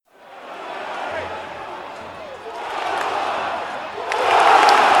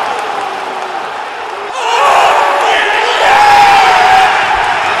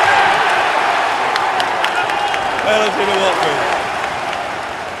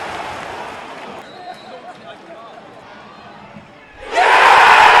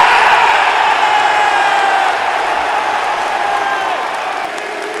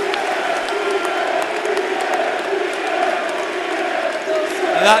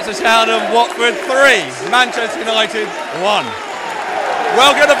That's the sound of Watford 3, Manchester United 1.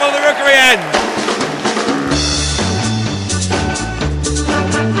 Welcome to From the Rookery End.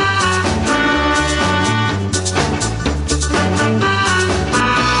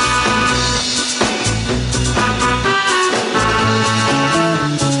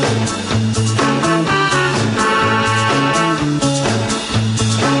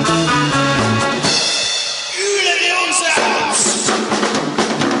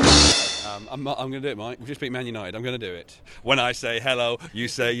 I'm going to do it, Mike. We've just beat Man United. I'm going to do it. When I say hello, you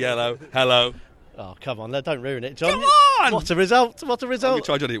say yellow. Hello. Oh, come on. Don't ruin it, John. Come on! What a result. What a result. Let me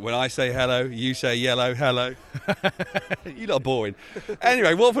try, Johnny. When I say hello, you say yellow. Hello. You're not boring.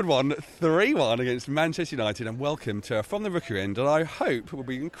 Anyway, Watford won 3-1 against Manchester United, and welcome to From the Rookery End, and I hope will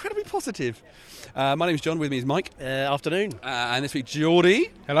be incredibly positive. My name's John. With me is Mike. Afternoon. And this week,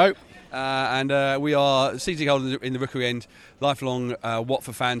 Jordi. Hello. And we are season holders in the Rookery End, lifelong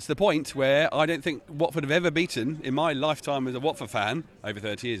Watford fans, to the point where I don't think Watford have ever beaten, in my lifetime as a Watford fan, over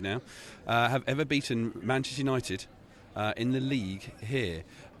 30 years now, have ever beaten Manchester United in the league here.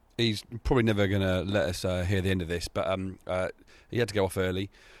 He's probably never going to let us hear the end of this, but he had to go off early.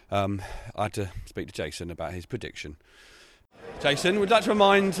 I had to speak to Jason about his prediction. Jason, we'd like to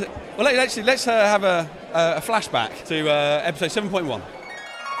remind... Well, let's have a flashback to episode 7.1.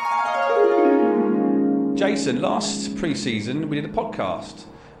 Jason, last pre-season we did a podcast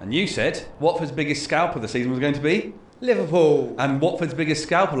and you said Watford's biggest scalp of the season was going to be Liverpool. And Watford's biggest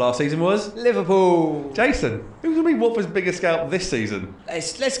scalp of last season was Liverpool. Jason, who's going to be Watford's biggest scalp this season?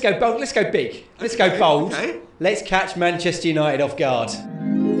 Let's go bold. Let's go big. Let's go bold. Okay. Let's catch Manchester United off guard.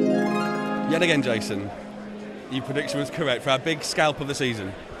 Yet again, Jason, your prediction was correct for our big scalp of the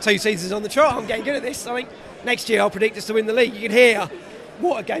season. 2 seasons on the trot. I'm getting good at this. I think next year I'll predict us to win the league. You can hear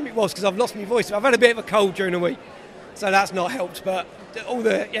what a game it was because I've lost my voice. I've had a bit of a cold during the week, so that's not helped. But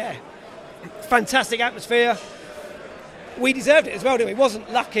fantastic atmosphere. We deserved it as well, didn't we? It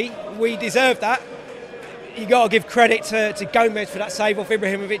wasn't lucky. We deserved that. You got to give credit to Gomez for that save off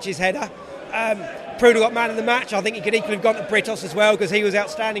Ibrahimovic's header. Pruno got man of the match. I think he could equally have gone to Britos as well because he was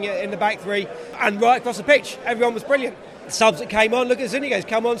outstanding in the back three and right across the pitch. Everyone was brilliant. The subs that came on, look at Zuniga's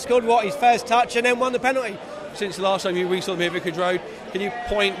come on, scored his first touch and then won the penalty. Since the last time we saw them here at Vicarage Road, can you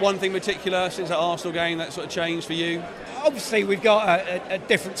point one thing in particular since that Arsenal game that sort of changed for you? Obviously, we've got a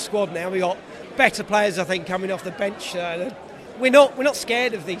different squad now. We've got better players, I think, coming off the bench. We're not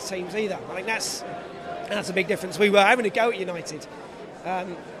scared of these teams either. I think that's a big difference. We were having a go at United,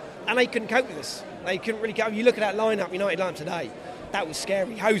 and they couldn't cope with us. They couldn't really cope. You look at that lineup, United lineup today, that was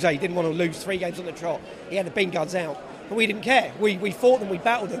scary. Jose didn't want to lose 3 games on the trot. He had the bin guards out, but we didn't care. We fought them, we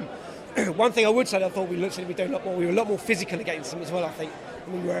battled them. One thing I would say, I thought we looked like we were doing a lot more. We were a lot more physical against them as well, I think,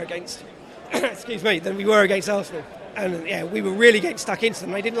 than we were against. than we were against Arsenal. And we were really getting stuck into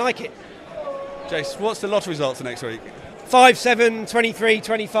them. They didn't like it. Jace, what's the lottery results for next week? 5, 7, 23,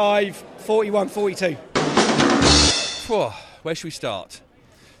 25, 41, 42. Where should we start?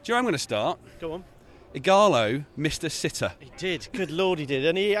 Do you know where I'm going to start? Go on. Igalo missed a sitter. He did. Good Lord, he did.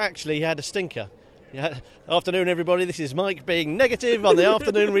 And he actually had a stinker. Yeah. Afternoon, everybody. This is Mike being negative. On the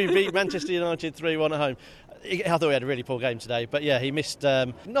afternoon, we beat Manchester United 3-1 at home. I thought he had a really poor game today, but yeah, he missed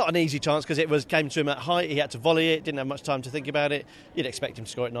not an easy chance because it came to him at height. He had to volley it, didn't have much time to think about it. You'd expect him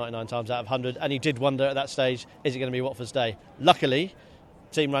to score it 99 times out of 100, and you did wonder at that stage, is it going to be Watford's day? Luckily,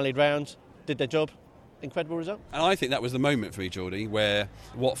 team rallied round, did their job. Incredible result. And I think that was the moment for me, Jordi, where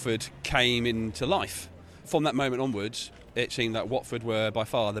Watford came into life. From that moment onwards, it seemed that Watford were by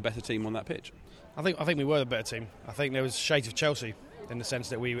far the better team on that pitch. I think we were the better team. I think there was shades of Chelsea in the sense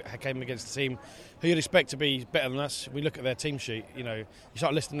that we came against a team who you'd expect to be better than us. We look at their team sheet, you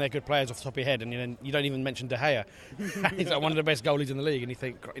start listing their good players off the top of your head, and you don't even mention De Gea. He's like one of the best goalies in the league, and you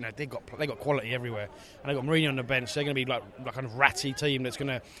think, they got quality everywhere, and they've got Mourinho on the bench. They're going to be like kind of ratty team that's going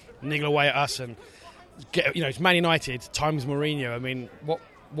to niggle away at us and get. It's Man United times Mourinho. I mean,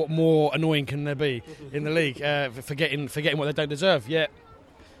 what more annoying can there be in the league? Forgetting what they don't deserve.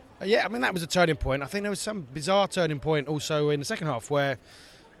 Yeah, I mean, that was a turning point. I think there was some bizarre turning point also in the second half where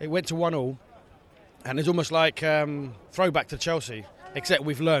it went to 1-1, and it's almost like throwback to Chelsea, except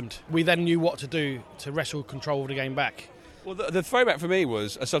we've learned. We then knew what to do to wrestle control of the game back. Well, the throwback for me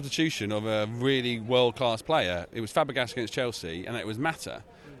was a substitution of a really world-class player. It was Fabregas against Chelsea, and it was Mata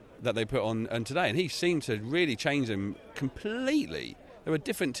that they put on today, and he seemed to really change them completely. They were a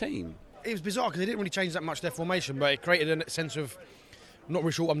different team. It was bizarre because they didn't really change that much their formation, but it created a sense of not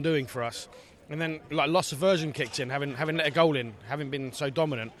really sure what I'm doing for us. And then loss of aversion kicked in, having let a goal in, having been so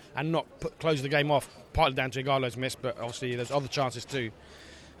dominant and not close the game off, partly down to Igalo's miss, but obviously there's other chances too.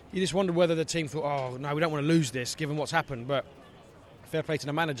 You just wondered whether the team thought, oh no, we don't want to lose this given what's happened, but fair play to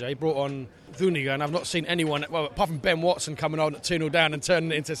the manager. He brought on Zuniga, and I've not seen anyone, well, apart from Ben Watson coming on at 2-0 down and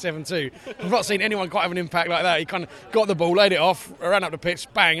turning it into 7-2. I've not seen anyone quite have an impact like that. He kind of got the ball, laid it off, ran up the pitch,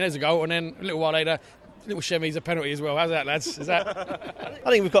 bang, there's a goal, and then a little while later, little Shemmy's a penalty as well. How's that, lads? Is that? I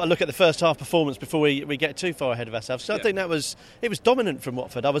think we've got to look at the first half performance before we get too far ahead of ourselves. So I think it was dominant from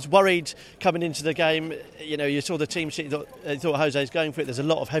Watford. I was worried coming into the game. You know, you saw the team sheet, thought Jose's going for it. There's a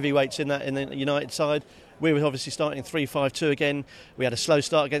lot of heavyweights in the United side. We were obviously starting 3-5-2 again. We had a slow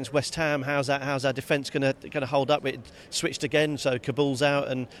start against West Ham. How's our defence going to hold up? It switched again, so Kabul's out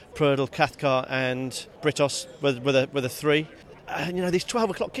and Prödl, Cathcart and Britos with a 3. You know, these 12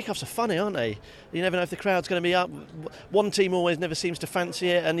 o'clock kickoffs are funny, aren't they? You never know if the crowd's going to be up. One team always never seems to fancy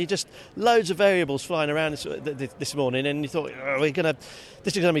it, and you just loads of variables flying around this morning, and you thought,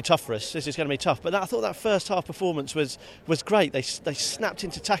 this is going to be tough for us. This is going to be tough. But I thought that first half performance was great. They snapped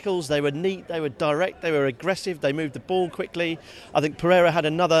into tackles. They were neat. They were direct. They were aggressive. They moved the ball quickly. I think Pereira had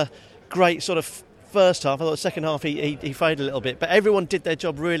another great sort of first half. I thought the second half he faded a little bit, but everyone did their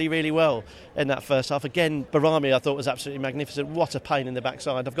job really, really well in that first half. Again, Barami I thought was absolutely magnificent. What a pain in the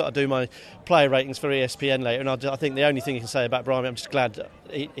backside. I've got to do my player ratings for ESPN later, and I think the only thing you can say about Barami, I'm just glad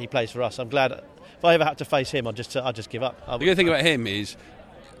he plays for us. I'm glad if I ever had to face him, I'd just give up. The good thing about him is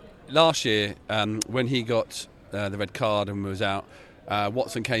last year when he got the red card and was out,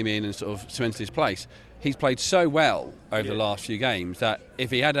 Watson came in and sort of cemented his place. He's played so well over the last few games that if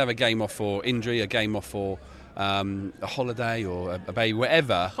he had to have a game off for injury, a game off for a holiday or a baby,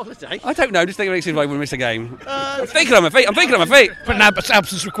 whatever. Holiday? I don't know. Just think of it when we miss a game. I'm thinking on my feet. Put an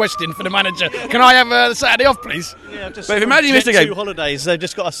absence request in for the manager. Can I have the Saturday off, please? Yeah, but if imagine you missed a game. 2 holidays, they've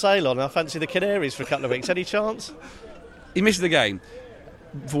just got a sail on. I fancy the Canaries for a couple of weeks. Any chance? He misses the game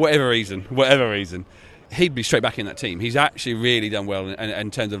for whatever reason. He'd be straight back in that team. He's actually really done well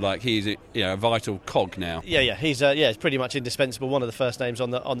in terms of like he's a vital cog now. Yeah, he's pretty much indispensable. One of the first names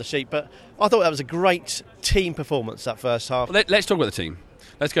on the sheet. But I thought that was a great team performance that first half. Let's talk about the team.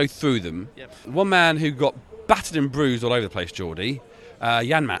 Let's go through them. Yep. One man who got battered and bruised all over the place, Jordi,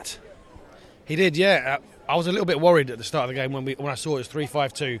 Janmaat. He did, yeah. I was a little bit worried at the start of the game when I saw it was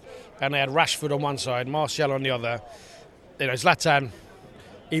 3-5-2, and they had Rashford on one side, Martial on the other. You know, Zlatan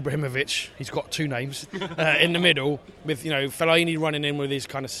Ibrahimovic, he's got 2 names, in the middle with, Fellaini running in with his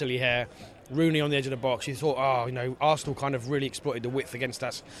kind of silly hair, Rooney on the edge of the box. You thought, Arsenal kind of really exploited the width against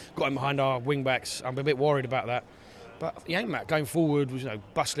us, got him behind our wing-backs. I'm a bit worried about that. But Janmaat going forward was,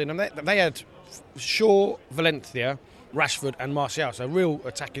 bustling. And they had Shaw, Valencia, Rashford and Martial, so real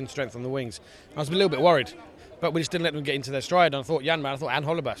attacking strength on the wings. I was a little bit worried, but we just didn't let them get into their stride. And I thought Janmaat, and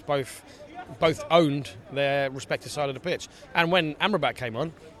Holebas both owned their respective side of the pitch. And when Amrabat came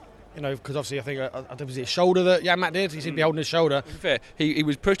on, because obviously I think was it his shoulder that Janmaat did? He seemed to be holding his shoulder. To be fair, he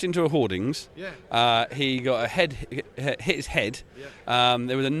was pushed into a hoardings. Yeah. He got hit his head. Yeah.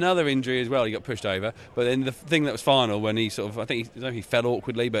 There was another injury as well. He got pushed over. But then the thing that was final when he he fell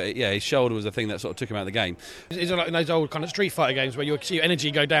awkwardly. But his shoulder was the thing that sort of took him out of the game. It's like in those old kind of Street Fighter games where you see your energy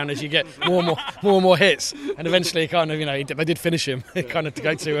go down as you get more and more hits, and eventually they did finish him, kind of to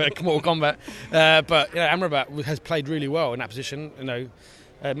go to Mortal Kombat. But Amrabat has played really well in that position.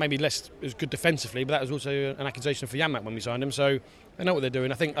 Maybe less as good defensively, but that was also an accusation for Janmaat when we signed him. So they know what they're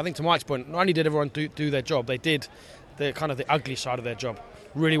doing. I think to Mike's point, not only did everyone do their job, they did the kind of the ugly side of their job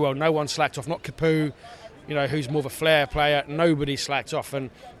really well. No one slacked off. Not Capu, who's more of a flair player. Nobody slacked off. And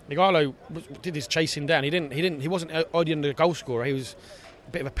Igalo did his chasing down. He wasn't Odion the goal scorer. He was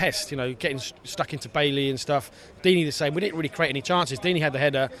a bit of a pest, getting stuck into Bailey and stuff. Deeney the same. We didn't really create any chances. Deeney had the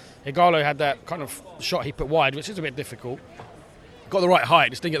header. Igalo had that kind of shot he put wide, which is a bit difficult. Got the right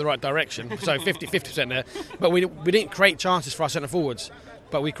height, just didn't get the right direction, so 50% there. But we didn't create chances for our centre forwards,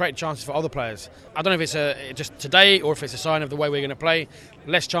 but we created chances for other players. I don't know if it's just today or if it's a sign of the way we're going to play.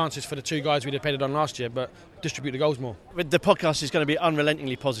 Less chances for the 2 guys we depended on last year, but distribute the goals more. The podcast is going to be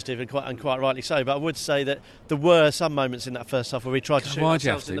unrelentingly positive and quite rightly so, but I would say that there were some moments in that first half where we tried to shoot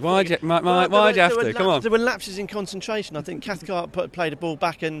ourselves in the foot. Why'd you have to? Come on. There were lapses in concentration. I think Cathcart played a ball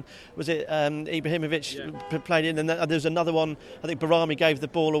back, and was it Ibrahimovic played in, and there was another one. I think Barami gave the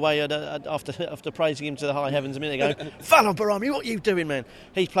ball away after praising him to the high heavens a minute ago. Follow Barami, what are you doing, man?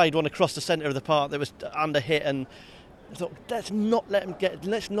 He played one across the centre of the park that was under hit, and I thought, let's not let him get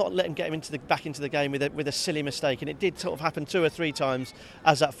him back into the game with a silly mistake. And it did sort of happen 2 or 3 times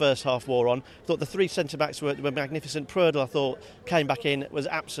as that first half wore on. I thought the 3 centre backs were magnificent. Prödl, I thought, came back in, was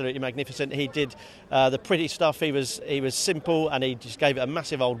absolutely magnificent. He did the pretty stuff. He was simple, and he just gave it a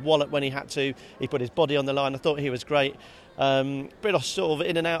massive old wallop when he had to. He put his body on the line. I thought he was great. Bridos sort of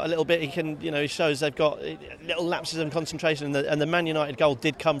in and out a little bit. He shows they've got little lapses of concentration, and the Man United goal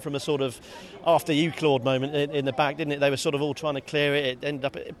did come from a sort of after you clawed moment in the back, didn't it? They were sort of all trying to clear it. It ended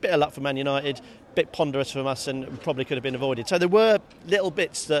up a bit of luck for Man United, a bit ponderous from us, and probably could have been avoided. So there were little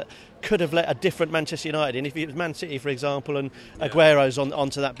bits that could have let a different Manchester United in. If it was Man City, for example, and Aguero's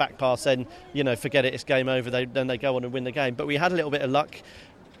onto that back pass, then forget it, it's game over. Then they go on and win the game. But we had a little bit of luck,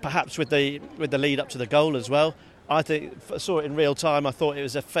 perhaps with the lead up to the goal as well. I saw it in real time. I thought it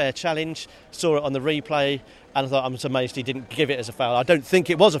was a fair challenge. Saw it on the replay, and I thought, I'm amazed he didn't give it as a foul. I don't think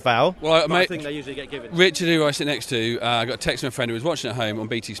it was a foul. Well, I think they usually get given. Richard, who I sit next to, I got a text from a friend who was watching at home on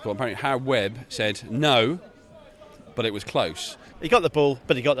BT Sport. Apparently, Howard Webb said no, but it was close. He got the ball,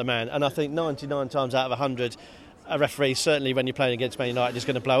 but he got the man. And I think 99 times out of 100, a referee, certainly when you're playing against Man United, is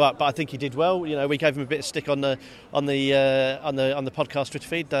going to blow up. But I think he did well. We gave him a bit of stick on the podcast Twitter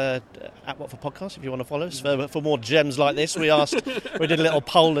feed at Watford Podcast. If you want to follow us for more gems like this, we did a little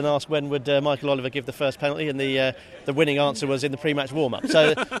poll and asked when would Michael Oliver give the first penalty, and the winning answer was in the pre-match warm-up.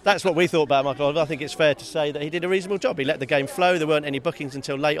 So that's what we thought about Michael Oliver. I think it's fair to say that he did a reasonable job. He let the game flow. There weren't any bookings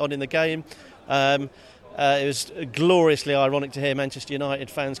until late on in the game. It was gloriously ironic to hear Manchester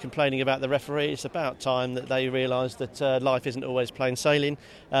United fans complaining about the referee. It's about time that they realised that life isn't always plain sailing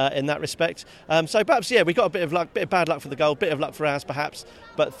in that respect. So perhaps, we got a bit of luck, bit of bad luck for the goal, bit of luck for ours perhaps.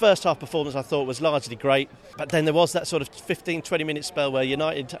 But first half performance I thought was largely great. But then there was that sort of 15-20 minute spell where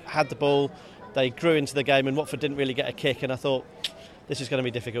United had the ball, they grew into the game, and Watford didn't really get a kick, and I thought, this is going to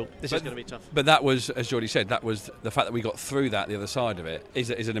be difficult. This is going to be tough. But that was, as Jordi said, that was the fact that we got through that. The other side of it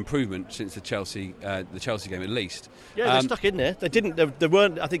is an improvement since the Chelsea game, at least. Yeah, they're stuck in there. They didn't. There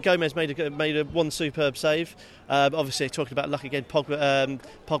weren't. I think Gomez made one superb save. Obviously, talking about luck again,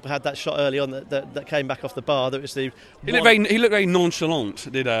 Pogba had that shot early on that came back off the bar. That was the. He looked very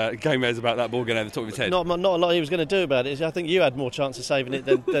nonchalant. Did Gomez about that ball going over the top of his head? Not a lot he was going to do about it. I think you had more chance of saving it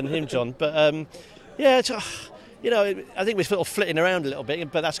than him, John. But I think we're sort of flitting around a little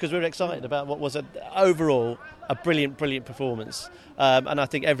bit, but that's because we're excited about what was overall a brilliant performance. And I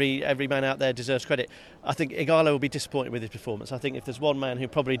think every man out there deserves credit. I think Igalo will be disappointed with his performance. I think if there's one man who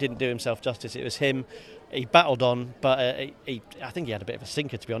probably didn't do himself justice, it was him. He battled on, but I think he had a bit of a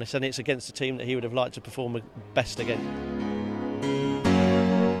stinker, to be honest, and it's against a team that he would have liked to perform best against.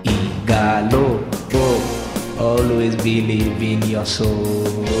 Igalo, always believe in your soul.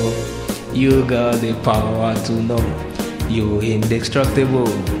 You got the power to know you're indestructible.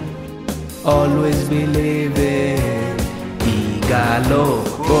 Always believe in Igalo.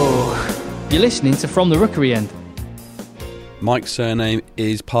 You're listening to From the Rookery End. Mike's surname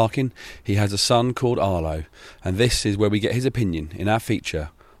is Parkin. He has a son called Arlo, and this is where we get his opinion in our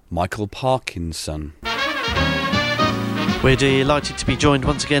feature, Michael Parkin's son. We're delighted to be joined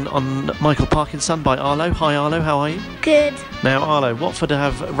once again on Michael Parkin's son by Arlo. Hi Arlo, how are you? Good. Now Arlo, Watford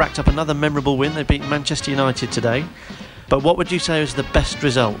have racked up another memorable win. They beat Manchester United today. But what would you say was the best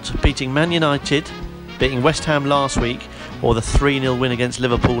result? Beating Man United, beating West Ham last week, or the 3-0 win against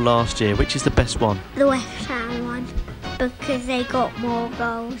Liverpool last year? Which is the best one? The West Ham one, because they got more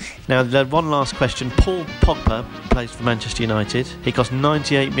goals. Now, one last question. Paul Pogba plays for Manchester United. He cost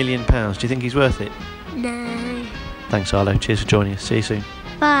 £98 million. Do you think he's worth it? No. Thanks, Arlo. Cheers for joining us. See you soon.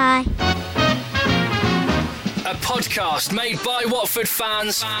 Bye. A podcast made by Watford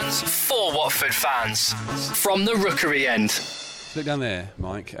fans for Watford fans. From the Rookery End. Look down there,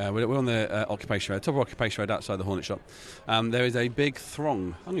 Mike. We're on the Occupation Road, top of Occupation Road, outside the Hornet shop. There is a big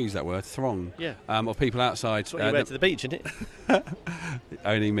throng. I'm going to use that word, throng. Yeah. Of people outside. That's what you wear to the beach, isn't it?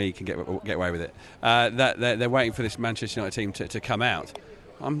 Only me can get away with it. They're waiting for this Manchester United team to come out.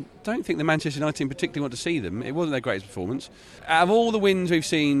 I don't think the Manchester United team particularly want to see them. It wasn't their greatest performance. Out of all the wins we've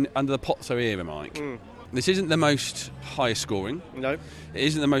seen under the Pozzo era, Mike, this isn't the most highest scoring. No. It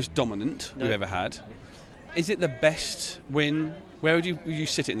isn't the most dominant we've ever had. Is it the best win? Where would you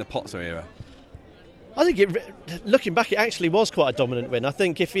sit it in the Pozzo era? I think, looking back, it actually was quite a dominant win. I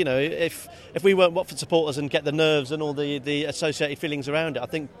think if we weren't Watford supporters and get the nerves and all the associated feelings around it, I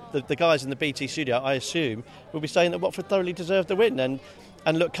think the guys in the BT studio, I assume, will be saying that Watford thoroughly deserved the win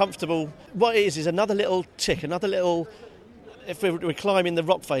and look comfortable. What it is another little tick, another little. If we're climbing the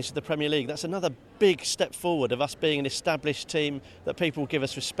rock face of the Premier League, that's another big step forward of us being an established team, that people will give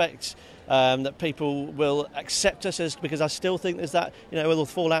us respect, that people will accept us as, because I still think there's that, with the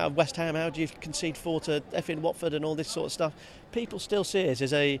fallout of West Ham, how do you concede 4 to effing Watford and all this sort of stuff. People still see us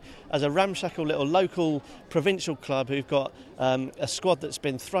as a ramshackle little local provincial club who've got a squad that's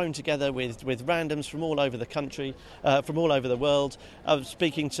been thrown together with randoms from all over the country, from all over the world. I was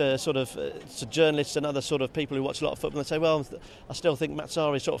speaking to to journalists and other sort of people who watch a lot of football, and they say, well, I still think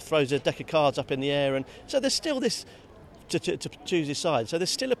Matsari sort of throws a deck of cards up in the air, and so there's still this to choose his side. So there's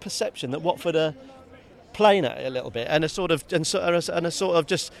still a perception that Watford are playing at it a little bit and are sort of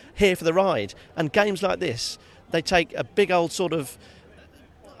just here for the ride. And games like this, they take a big old sort of,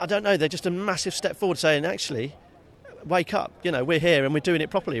 I don't know, they're just a massive step forward, saying actually, wake up, we're here and we're doing it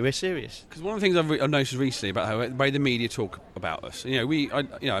properly, we're serious. Because one of the things I've noticed recently about how the way the media talk about us,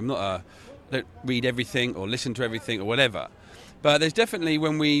 I'm not don't read everything or listen to everything or whatever, but there's definitely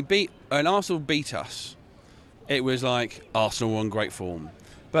when Arsenal beat us, it was like Arsenal were on great form,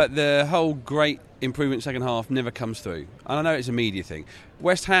 but the whole great improvement second half never comes through. And I know it's a media thing.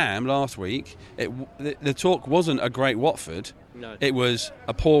 West Ham last week, the talk wasn't a great Watford. No. It was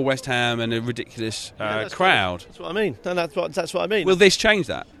a poor West Ham and a ridiculous crowd. That's what I mean. No, that's what I mean. Will this change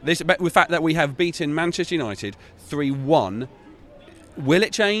that? The fact that we have beaten Manchester United 3-1, will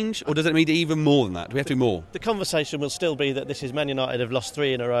it change, or does it mean even more than that? Do we have to do more? The conversation will still be that this is Man United have lost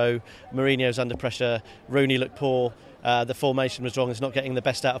 3 in a row. Mourinho's under pressure. Rooney looked poor. The formation was wrong. It's not getting the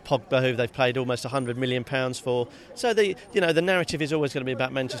best out of Pogba, who they've paid almost £100 million for. So the narrative is always going to be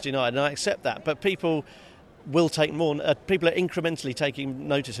about Manchester United, and I accept that. But people will take more. People are incrementally taking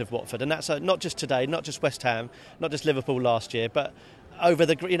notice of Watford, and that's not just today, not just West Ham, not just Liverpool last year, but over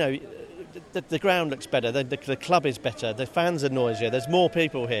the ground looks better. The club is better. The fans are noisier. There's more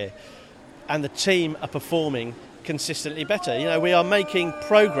people here, and the team are performing consistently better. We are making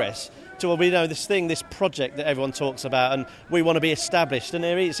progress to this project that everyone talks about, and we want to be established. And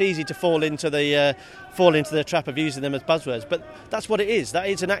it's easy to fall into the trap of using them as buzzwords, but that's what it is. That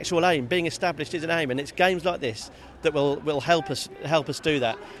is an actual aim. Being established is an aim, and it's games like this that will help us do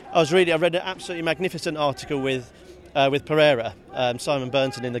that. I read an absolutely magnificent article with Pereira. Simon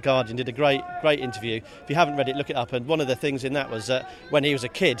Burnton in The Guardian did a great interview. If you haven't read it, look it up. And one of the things in that was that when he was a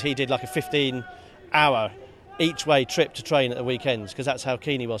kid, he did like a 15-hour each-way trip to train at the weekends, because that's how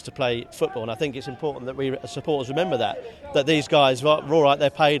keen he was to play football. And I think it's important that we as supporters remember that these guys are all right, they're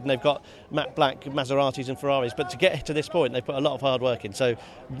paid and they've got matte black Maseratis and Ferraris, but to get to this point they've put a lot of hard work in. So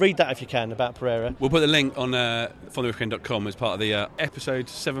read that if you can about Pereira. We'll put the link on fromtherookeryend.com as part of the episode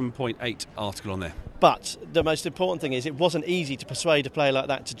 7.8 article on there. But the most important thing is it wasn't easy to persuade a player like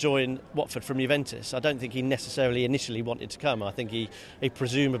that to join Watford from Juventus. I don't think he necessarily initially wanted to come. I think he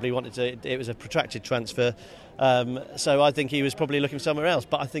presumably wanted to. It was a protracted transfer. So I think he was probably looking somewhere else.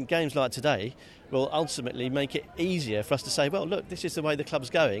 But I think games like today will ultimately make it easier for us to say, well, look, this is the way the club's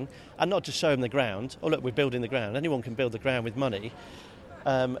going, and not just show him the ground. Oh, look, we're building the ground. Anyone can build the ground with money.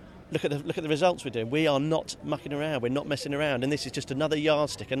 Look at the results we're doing. We are not mucking around. We're not messing around. And this is just another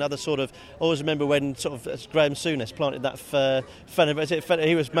yardstick, another sort of. I always remember when sort of Graham Souness planted that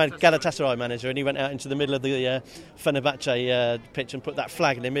he was Galatasaray manager, and he went out into the middle of the Fenerbahce pitch and put that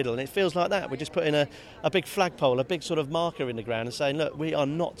flag in the middle. And it feels like that. We're just putting a big flagpole, a big sort of marker in the ground, and saying, look, we are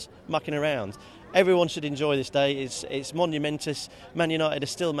not mucking around. Everyone should enjoy this day. It's momentous. Man United are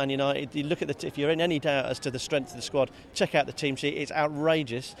still Man United. You look at if you're in any doubt as to the strength of the squad, check out the team sheet. It's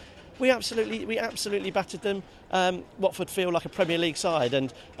outrageous. We absolutely battered them. Watford feel like a Premier League side,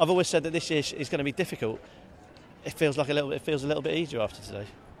 and I've always said that this year is going to be difficult. It feels a little bit easier after today.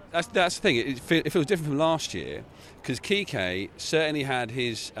 That's the thing. It feels different from last year, because Kike certainly had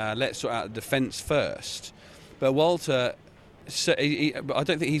his let's sort out the defence first, but Walter. So I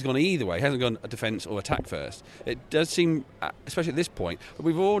don't think he's gone either way. He hasn't gone a defence or attack first. It does seem, especially at this point, but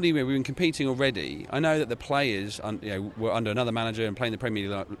we've been competing already. I know that the players were under another manager and playing the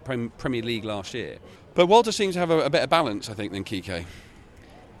Premier League last year. But Walter seems to have a better balance, I think, than Kike.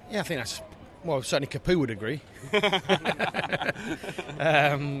 Yeah, I think that's... Well, certainly Capu would agree.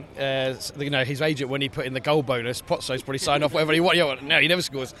 His agent, when he put in the goal bonus, Pozzo's probably signed off whatever he wanted. No, he never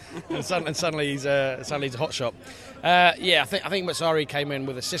scores, and suddenly he's a hot shot. I think Matsari came in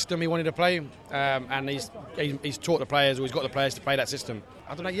with a system he wanted to play, and he's taught the players, or he's got the players to play that system.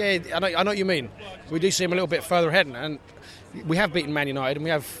 I don't know. Yeah, I know what you mean. We do see him a little bit further ahead, and we have beaten Man United and we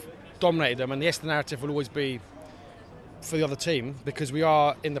have dominated them. And yes, the narrative will always be for the other team, because we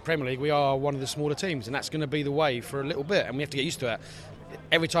are in the Premier League, we are one of the smaller teams, and that's going to be the way for a little bit, and we have to get used to that.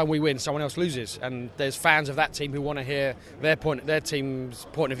 Every time we win, someone else loses, and there's fans of that team who want to hear their team's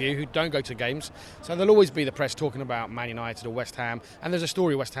point of view, who don't go to games. So there'll always be the press talking about Man United or West Ham, and there's a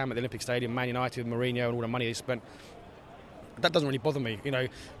story of West Ham at the Olympic Stadium, Man United with Mourinho and all the money they spent. That doesn't really bother me.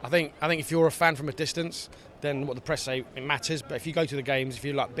 I think if you're a fan from a distance, then what the press say, it matters. But if you go to the games, if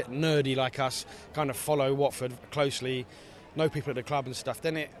you're like a bit nerdy like us, kind of follow Watford closely, know people at the club and stuff,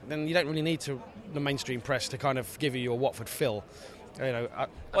 then you don't really need the mainstream press to kind of give you your Watford fill.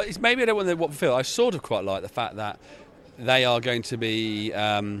 It's maybe I don't want the Watford fill. I sort of quite like the fact that they are going to be.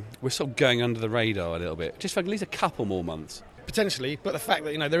 We're sort of going under the radar a little bit, just for at least a couple more months. Potentially, but the fact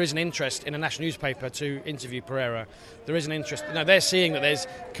that there is an interest in a national newspaper to interview Pereira, there is an interest. They're seeing that there's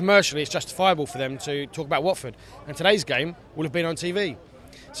commercially it's justifiable for them to talk about Watford, and today's game will have been on TV,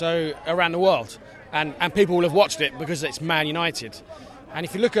 so around the world, and people will have watched it because it's Man United. And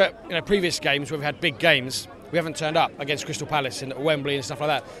if you look at previous games where we've had big games, we haven't turned up against Crystal Palace and Wembley and stuff like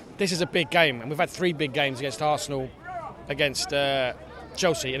that. This is a big game, and we've had 3 big games against Arsenal, against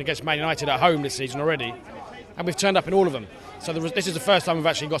Chelsea, and against Man United at home this season already, and we've turned up in all of them. So this is the first time we've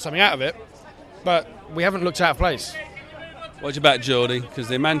actually got something out of it, but we haven't looked out of place. What's about Jordi? Because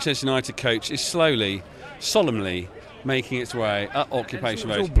the Manchester United coach is slowly, solemnly making its way up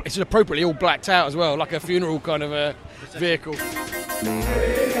Occupation Road. It's appropriately all blacked out as well, like a funeral kind of a vehicle.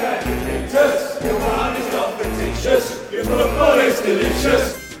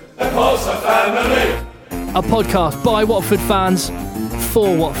 A podcast by Watford fans,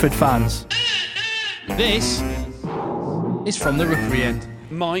 for Watford fans. This is From the Rookery End.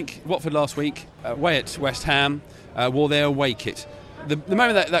 Mike, Watford last week, away at West Ham, wore their away kit. The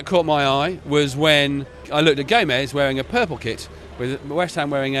moment that caught my eye was when I looked at Gomez wearing a purple kit, with West Ham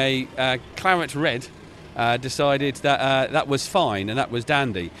wearing a claret red. Decided that that was fine and that was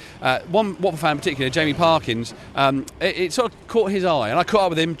dandy. One Watford fan in particular, Jamie Parkins, it sort of caught his eye, and I caught up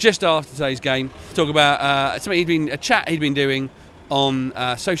with him just after today's game to talk about a chat he'd been doing on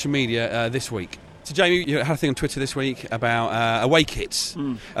social media this week. So Jamie, you had a thing on Twitter this week about away kits.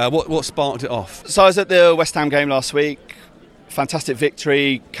 What sparked it off? So I was at the West Ham game last week. Fantastic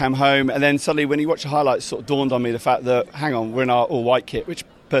victory, came home, and then suddenly when you watch the highlights, it sort of dawned on me the fact that, hang on, we're in our all-white kit, which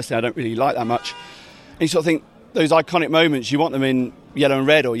personally I don't really like that much. And you sort of think, those iconic moments, you want them in yellow and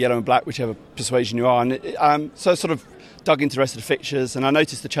red or yellow and black, whichever persuasion you are. And so I sort of dug into the rest of the fixtures, and I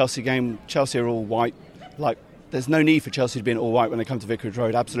noticed the Chelsea game, Chelsea are all white. Like, there's no need for Chelsea to be in all white when they come to Vicarage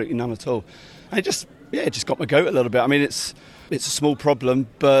Road, absolutely none at all. And it just got my goat a little bit. I mean, it's a small problem,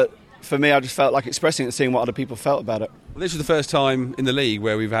 but for me, I just felt like expressing it and seeing what other people felt about it. Well, this was the first time in the league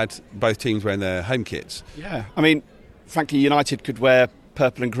where we've had both teams wearing their home kits. Yeah, I mean, frankly, United could wear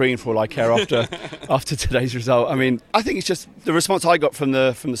purple and green for all I care after today's result. I mean, I think it's just the response I got from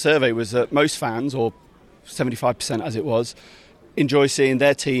the survey was that most fans, or 75% as it was, enjoy seeing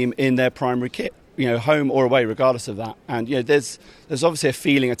their team in their primary kit, home or away, regardless of that. And there's obviously a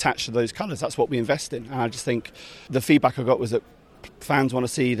feeling attached to those colours. That's what we invest in. And I just think the feedback I got was that fans want to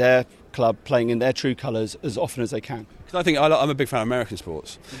see their club playing in their true colours as often as they can. Because I think I'm a big fan of American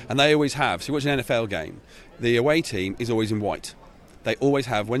sports, and they always have. So you watch an NFL game, the away team is always in white. They always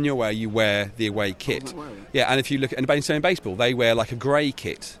have. When you're away, you wear the away kit. Yeah, and if you look at in baseball, they wear like a grey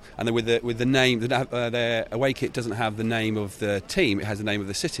kit, and then with the name, their away kit doesn't have the name of the team; it has the name of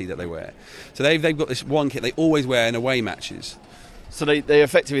the city that they wear. So they've got this one kit they always wear in away matches. So they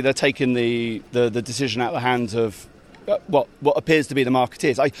effectively they're taking the decision out of the hands of what appears to be the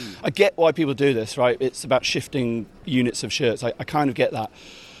marketeers. I get why people do this, right? It's about shifting units of shirts. I kind of get that,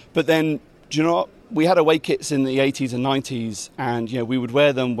 but then do you know what? We had away kits in the 80s and 90s, and we would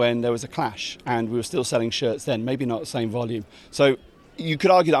wear them when there was a clash, and we were still selling shirts then, maybe not the same volume. So you could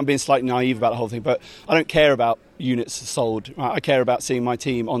argue that I'm being slightly naive about the whole thing, but I don't care about units sold. I care about seeing my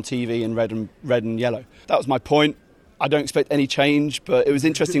team on TV in red and yellow. That was my point. I don't expect any change, but it was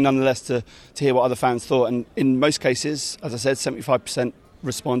interesting nonetheless to hear what other fans thought. And in most cases, as I said, 75%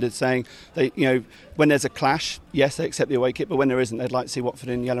 responded saying they, when there's a clash, yes, they accept the away kit, but when there isn't, they'd like to see Watford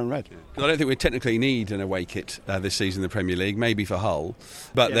in yellow and red. I don't think we technically need an away kit this season in the Premier League, maybe for Hull,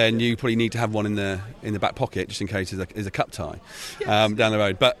 but then you probably need to have one in the back pocket just in case there's a cup tie down the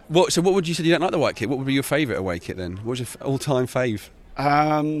road. But what would you say you don't like the white kit? What would be your favourite away kit then? What was your all-time fave? Well,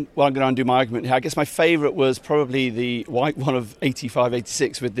 I'm going to undo my argument here. I guess my favourite was probably the white one of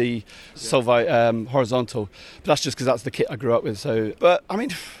 85-86 with the Solvay horizontal. But that's just because that's the kit I grew up with. So, but I mean,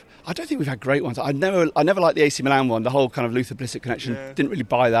 I don't think we've had great ones. I never liked the AC Milan one. The whole kind of Luther Blissett connection. Didn't really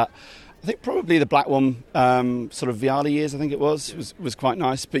buy that. I think probably the black one, sort of Viala years, I think it was quite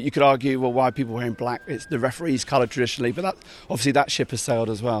nice. But you could argue, well, why are people wearing black? It's the referee's colour traditionally, but obviously that ship has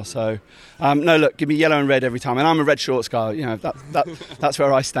sailed as well. So, no, look, give me yellow and red every time. And I'm a red shorts guy. That's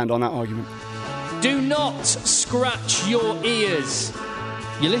where I stand on that argument. Do not scratch your ears.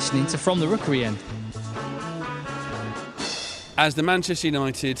 You're listening to From the Rookery End. As the Manchester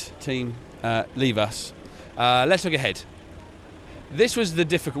United team leave us, let's look ahead. This was the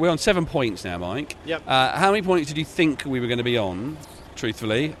difficult. We're on 7 points now, Mike. Yep. How many points did you think we were going to be on?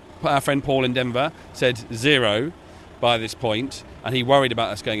 Truthfully, our friend Paul in Denver said 0 by this point, and he worried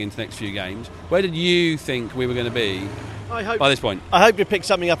about us going into the next few games. Where did you think we were going to be by this point? I hope we picked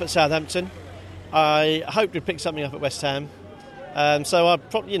something up at Southampton. I hope we picked something up at West Ham. So I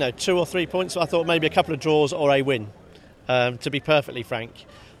probably 2 or 3 points. I thought maybe a couple of draws or a win. to be perfectly frank.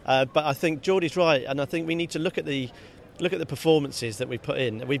 But I think Jordi's right, and I think we need to look at the performances that we put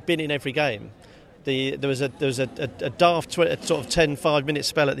in. We've been in every game. There was a daft sort of 10-5 minute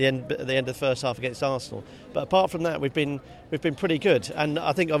spell at the end of the first half against Arsenal. But apart from that, we've been pretty good. And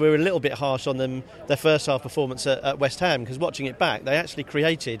I think we were a little bit harsh on them, their first half performance at West Ham, because watching it back, they actually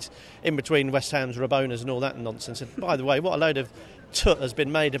created in between West Ham's Rabonas and all that nonsense. And by the way, what a load of tut has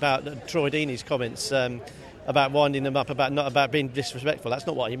been made about Troy Deeney's comments about winding them up, about being disrespectful. That's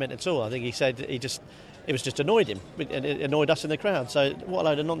not what he meant at all. I think he said it was just annoyed him. It annoyed us in the crowd. So what a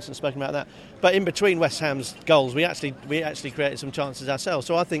load of nonsense spoken about that. But in between West Ham's goals, we actually created some chances ourselves.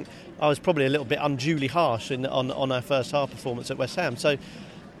 So I think I was probably a little bit unduly harsh on our first half performance at West Ham. So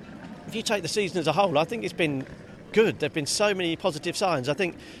if you take the season as a whole, I think it's been good. There have been so many positive signs. I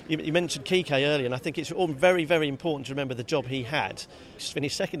think you mentioned Kike earlier, and I think it's all very, very important to remember the job he had. He's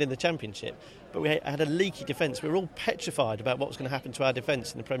finished second in the Championship, but we had a leaky defence. We were all petrified about what was going to happen to our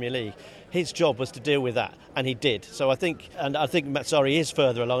defence in the Premier League. His job was to deal with that, and he did. So I think Matsari is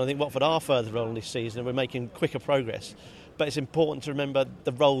further along. I think Watford are further along this season, and we're making quicker progress. But it's important to remember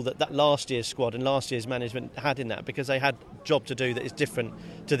the role that last year's squad and last year's management had in that, because they had a job to do that is different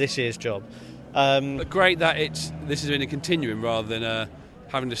to this year's job. But great that this has been a continuum rather than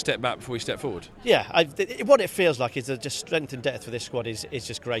having to step back before we step forward. Yeah, what it feels like is that just strength and depth for this squad is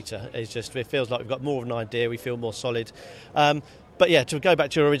just greater. It feels like we've got more of an idea. We feel more solid. But yeah, to go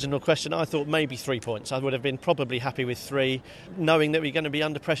back to your original question, I thought maybe 3 points. I would have been probably happy with 3, knowing that we're going to be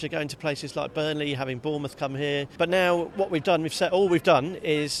under pressure going to places like Burnley, having Bournemouth come here. But now what we've done, all we've done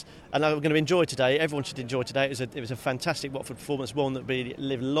is, and I'm going to enjoy today, everyone should enjoy today, it was a fantastic Watford performance, one that will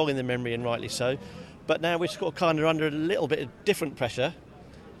live long in the memory, and rightly so. But now we're kind of under a little bit of different pressure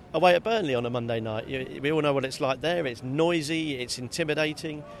away at Burnley on a Monday night. We all know what it's like there. It's noisy, it's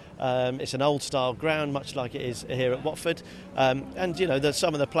intimidating, it's an old style ground, much like it is here at Watford. And there's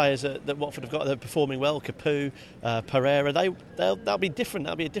some of the players that Watford have got that are performing well, Capu, Pereira, they'll be different.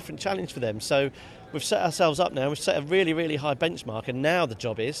 That'll be a different challenge for them. So we've set ourselves up now. We've set a really, really high benchmark, and now the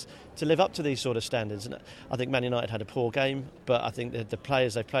job is to live up to these sort of standards. And I think Man United had a poor game, but I think the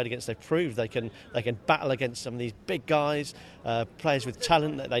players they've played against, they've proved they can battle against some of these big guys, players with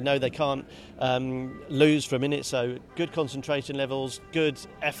talent that they know they can't lose for a minute. So good concentration levels, good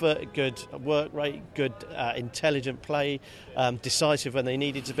effort, good work rate, good intelligent play, decisive when they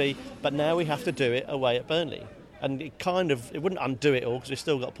needed to be. But now we have to do it away at Burnley. And it wouldn't undo it all, because we've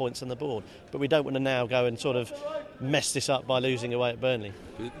still got points on the board. But we don't want to now go and sort of mess this up by losing away at Burnley.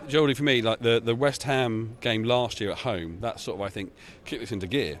 Jordi, for me, like the West Ham game last year at home, that sort of, I think, kicked us into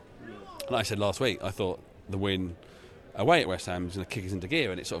gear. Like I said last week, I thought the win away at West Ham was going to kick us into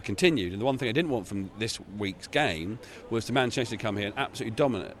gear, and it sort of continued. And the one thing I didn't want from this week's game was to Manchester come here and absolutely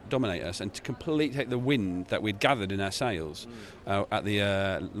dominate us, and to completely take the wind that we'd gathered in our sails at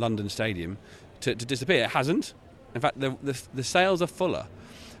the London Stadium to disappear. It hasn't. In fact, the sails are fuller.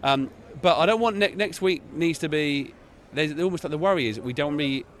 But I don't want next week needs to be... There's almost like the worry is that we don't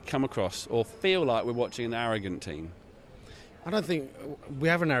really come across or feel like we're watching an arrogant team. I don't think we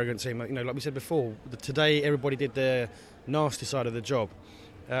have an arrogant team. Like we said before, today everybody did their nasty side of the job.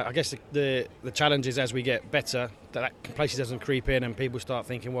 I guess the challenge is, as we get better, that complacency doesn't creep in and people start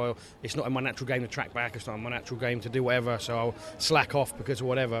thinking, well, it's not in my natural game to track back, it's not in my natural game to do whatever, so I'll slack off because of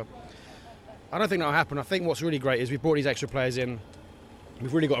whatever. I don't think that'll happen. I think what's really great is we've brought these extra players in.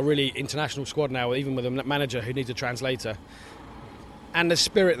 We've really got a really international squad now, even with a manager who needs a translator. And there's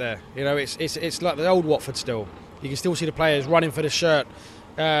spirit there. It's like the old Watford still. You can still see the players running for the shirt.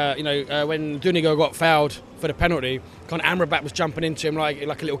 When Dunigo got fouled for the penalty, kind of Amrabat was jumping into him like a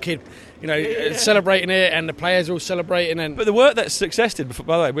little kid, celebrating it, and the players are all celebrating. But the work that Success did,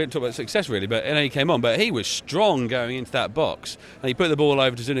 by the way, we didn't talk about Success really, but he came on, but he was strong going into that box, and he put the ball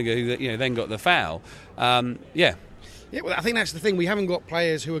over to Zuniga, who then got the foul. Yeah, well, I think that's the thing. We haven't got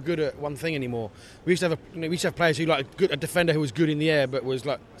players who are good at one thing anymore. We used to have players who a defender who was good in the air but was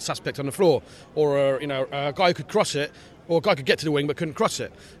like suspect on the floor, or a guy who could cross it, or a guy who could get to the wing but couldn't cross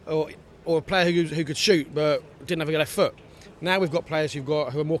it, or a player who could shoot but didn't have a left foot. Now we've got players who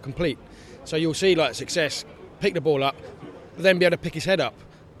are more complete. So you'll see Success pick the ball up, then be able to pick his head up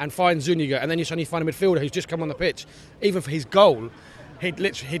and find Zuniga, and then you suddenly find a midfielder who's just come on the pitch. Even for his goal,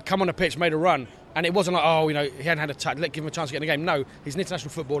 he'd come on the pitch, made a run. And it wasn't like, he hadn't had a touch, let's give him a chance to get in the game. No, he's an international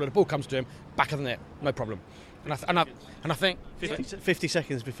footballer, the ball comes to him, back of the net, no problem. And I think... 50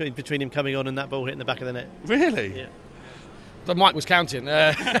 seconds between him coming on and that ball hitting the back of the net. Really? Yeah. But Mike was counting.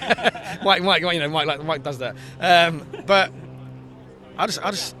 Mike does that. But I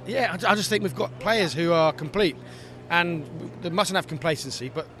just think we've got players who are complete, and they mustn't have complacency,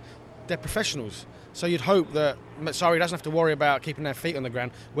 but they're professionals. So you'd hope that Surrey doesn't have to worry about keeping their feet on the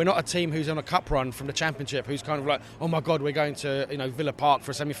ground. We're not a team who's on a cup run from the Championship, who's kind of like, oh my God, we're going to Villa Park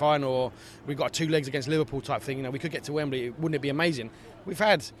for a semi-final, or we've got 2 legs against Liverpool type thing. We could get to Wembley. Wouldn't it be amazing? We've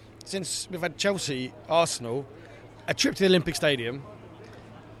had Chelsea, Arsenal, a trip to the Olympic Stadium,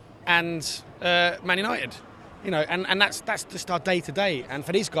 and Man United. And that's just our day to day. And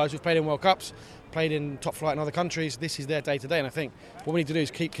for these guys who've played in World Cups, played in top flight in other countries, this is their day to day. And I think what we need to do is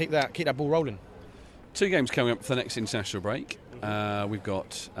keep that ball rolling. 2 games coming up for the next international break. We've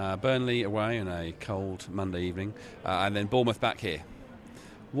got Burnley away on a cold Monday evening, and then Bournemouth back here.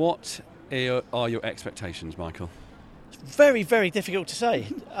 What are your expectations, Michael? Very, very difficult to say.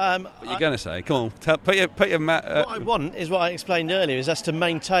 What you're going to say? Come on, put your what I want is what I explained earlier, is us to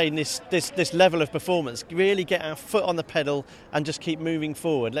maintain this level of performance, really get our foot on the pedal and just keep moving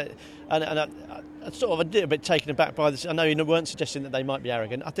forward. I'm sort of a little bit taken aback by this. I know you weren't suggesting that they might be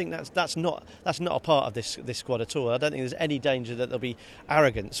arrogant. I think that's not a part of this squad at all. I don't think there's any danger that there'll be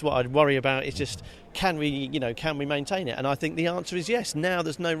arrogance. What I'd worry about is just can we maintain it? And I think the answer is yes. Now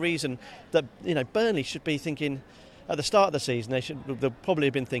there's no reason that Burnley should be thinking. At the start of the season, they'll probably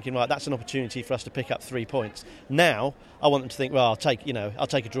have been thinking, right, that's an opportunity for us to pick up 3 points. Now, I want them to think, well, I'll take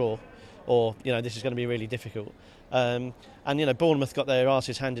a draw, or this is going to be really difficult. And Bournemouth got their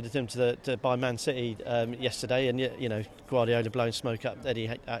arses handed to them by Man City yesterday, and Guardiola blowing smoke up Eddie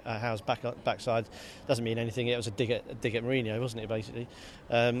Howe's backside doesn't mean anything. It was a dig at Mourinho, wasn't it, basically?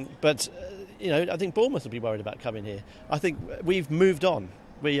 But I think Bournemouth will be worried about coming here. I think we've moved on.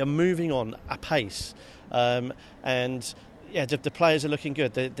 We are moving on apace. And the players are looking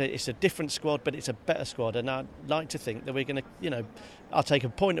good. It's a different squad, but it's a better squad. And I'd like to think that we're going to, I'll take a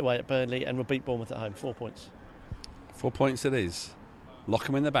point away at Burnley and we'll beat Bournemouth at home. 4 points. 4 points it is. Lock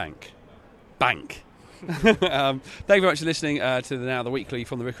them in the bank. Bank. Thank you very much for listening to the weekly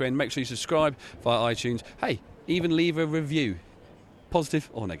From the Rookery End. Make sure you subscribe via iTunes. Hey, even leave a review. Positive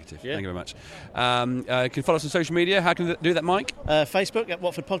or negative. Yeah. Thank you very much. You can follow us on social media. How can you do that, Mike? Facebook at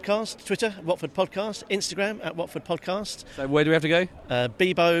Watford Podcast, Twitter at Watford Podcast, Instagram at Watford Podcast. So where do we have to go?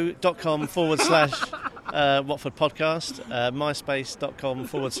 Bebo.com / Watford Podcast, myspace.com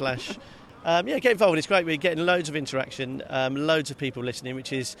 / get involved. It's great. We're getting loads of interaction, loads of people listening,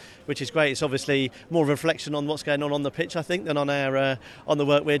 which is great. It's obviously more of a reflection on what's going on the pitch, I think, than on our on the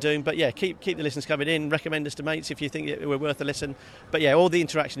work we're doing. But keep the listeners coming in. Recommend us to mates if you think we're worth a listen. But all the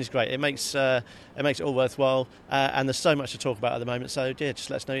interaction is great. It makes it all worthwhile. And there's so much to talk about at the moment. So just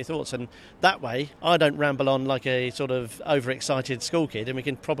let us know your thoughts. And that way, I don't ramble on like a sort of overexcited school kid, and we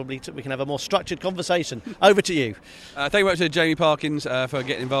can have a more structured conversation. Over to you. Thank you very much to Jamie Parkins for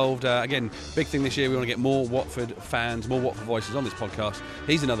getting involved. Again, big thing this year, we want to get more Watford fans, more Watford voices on this podcast.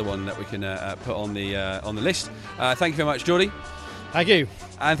 He's another one that we can put on the list. Thank you very much, Jordi. Thank you.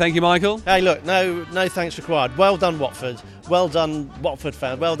 And thank you, Michael. Hey, look, no thanks required. Well done, Watford. Well done, Watford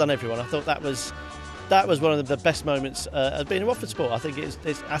fans. Well done, everyone. I thought that was one of the best moments of being a Watford sport. I think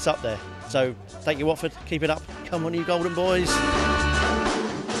that's up there. So thank you, Watford. Keep it up. Come on, you Golden Boys.